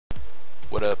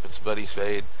What up, it's Buddy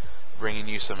Spade, bringing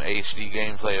you some HD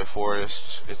gameplay of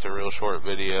Forest. It's a real short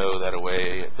video, that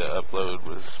way the upload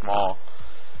was small.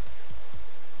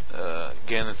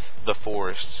 Again, it's The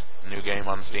Forest, new game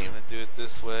on Steam. I'm going to do it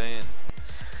this way, and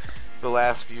the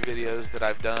last few videos that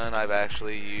I've done, I've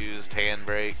actually used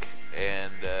Handbrake,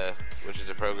 and which is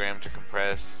a program to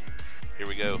compress. Here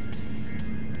we go.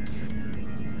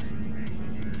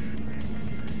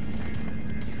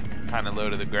 Kind of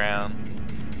low to the ground.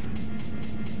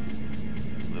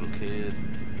 Little kid.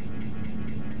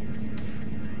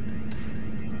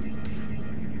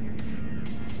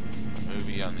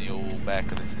 Movie on the old back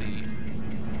of the seat.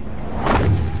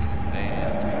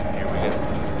 And here we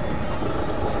go.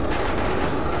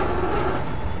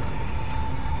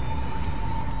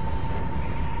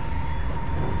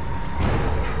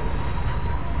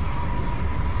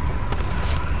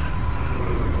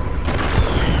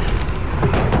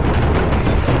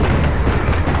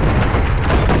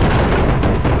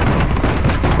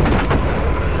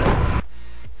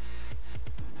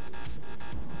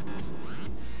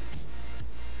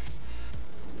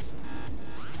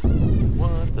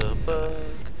 What the fuck?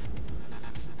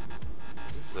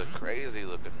 This is a crazy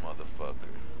looking motherfucker.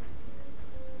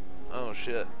 Oh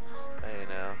shit. Hey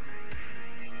now.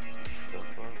 What the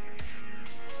fuck?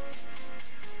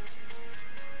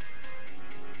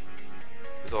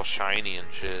 It's all shiny and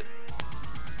shit.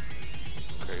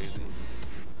 Crazy.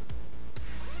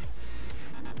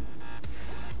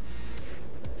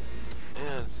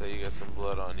 And say you got some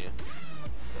blood on you.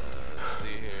 Let's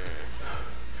see here.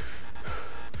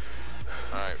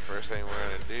 Alright, first thing we're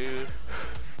gonna do,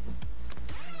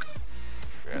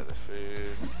 grab the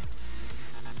food.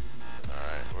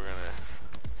 Alright, we're gonna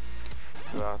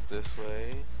go out this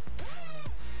way.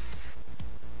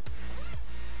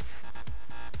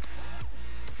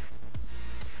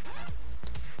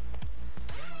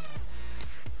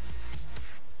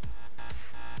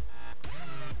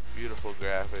 Beautiful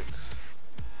graphics.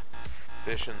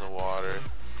 Fish in the water.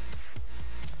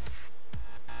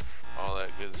 All that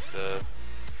good stuff.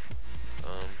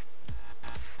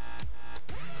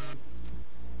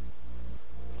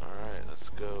 Alright, let's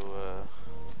go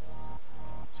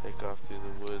take off through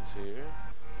the woods here.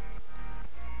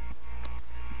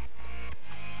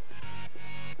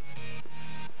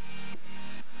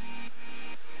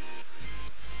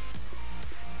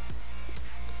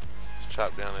 Let's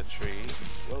chop down a tree.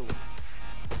 Whoa.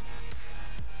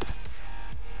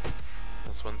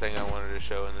 That's one thing I wanted to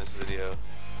show in this video.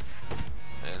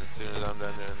 And as soon as I'm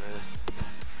done doing this,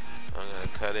 I'm going to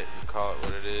cut it and call it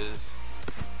what it is.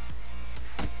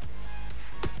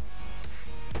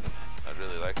 I'd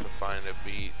really like to find a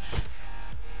beach.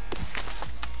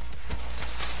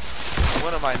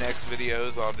 One of my next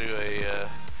videos I'll do a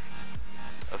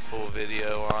full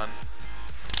video on.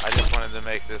 I just wanted to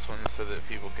make this one so that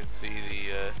people could see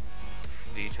the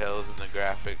details and the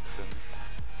graphics and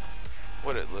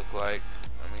what it looked like.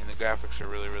 I mean, the graphics are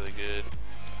really, really good.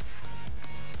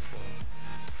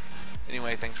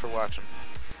 Anyway, thanks for watching.